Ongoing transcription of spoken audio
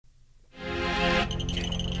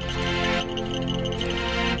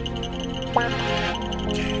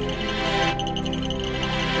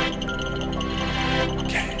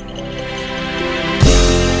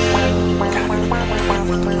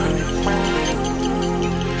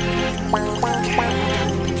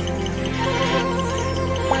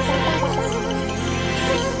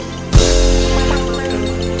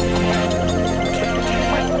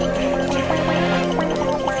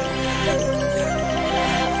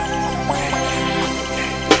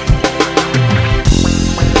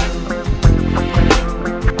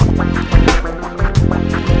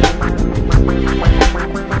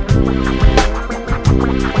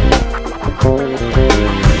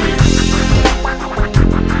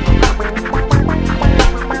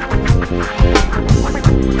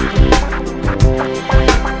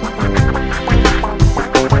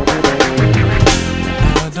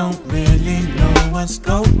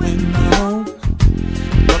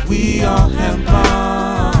we all have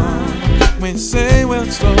gone. When say well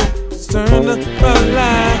slow, it's turned to a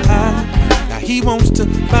lie. Now he wants to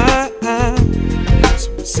fight.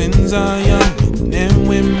 So he sends our young men and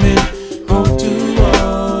women off to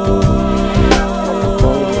war.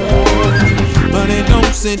 But it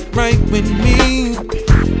don't sit right with me.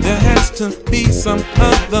 There has to be some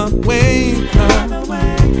other way to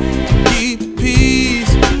keep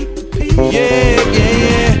peace. Yeah,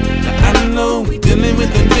 yeah. Now I know we dealing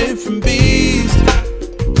with a different beast.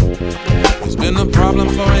 It's been a problem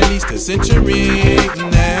for at least a century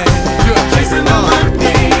now. Chasing the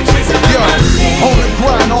money, chasing the money. On the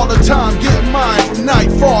grind all the time, getting mine from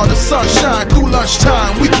nightfall to sunshine through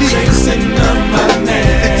lunchtime. We keep chasing the money.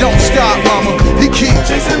 It don't stop, mama. He keep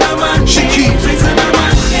chasing the money. She keep chasing the money.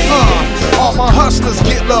 All my hustlers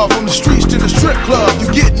get love from the streets to the strip club. You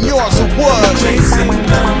getting yours or what? Chasing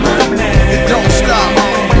the money. It don't stop,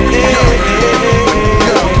 mama.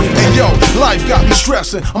 Hey yo, life got me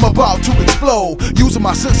stressing. I'm about to explode. Using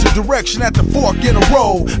my sense of direction at the fork in the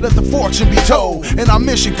road. Let the fortune be told and our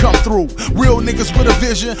mission come through. Real niggas with a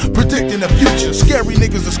vision, predicting the future. Scary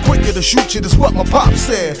niggas is quicker to shoot you, that's what my pop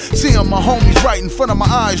said. Seeing my homies right in front of my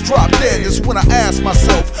eyes drop dead. That's when I ask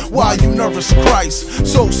myself, why you nervous, Christ?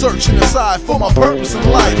 So searching inside for my purpose in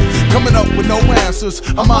life. Coming up with no answers,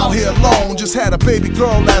 I'm out here alone. Just had a baby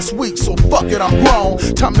girl last week, so fuck it, I'm grown.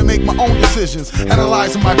 Time to make my own decisions,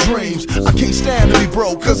 analyzing my dreams. I can't stand to be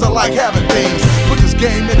broke, cause I like having things. Put this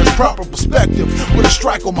game in its proper perspective, with a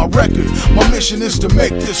strike on my record. My mission is to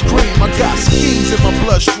make this cream. I got schemes in my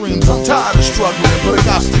bloodstreams. I'm tired of struggling, but I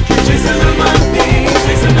got to keep chasing the money,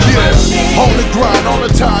 chasing the money. On the grind all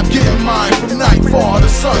the time, getting mine from nightfall to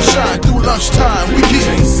sunshine through lunchtime. We keep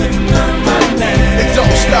chasing the money. It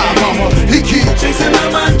don't stop, mama. He keep chasing the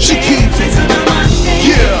money. She keep chasing the money.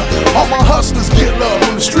 Yeah, all my hustlers get love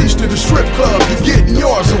from the streets to the strip club. You getting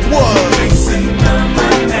yours or what? Chasing the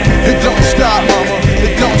money. It don't stop, mama.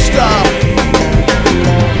 It don't stop.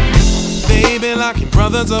 They been locking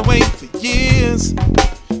brothers away for years.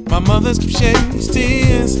 My mothers keep shedding these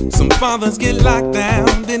tears. Some fathers get locked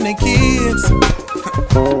down, then their kids.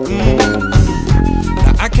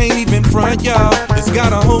 Now I can't even front y'all. It's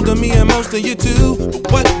got a hold of me and most of you too.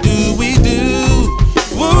 But what do we do?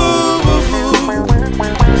 Woo, woo, woo, woo,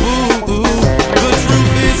 woo. The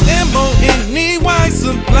truth is MONEY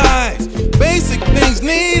supplies basic things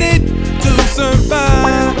needed to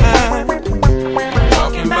survive.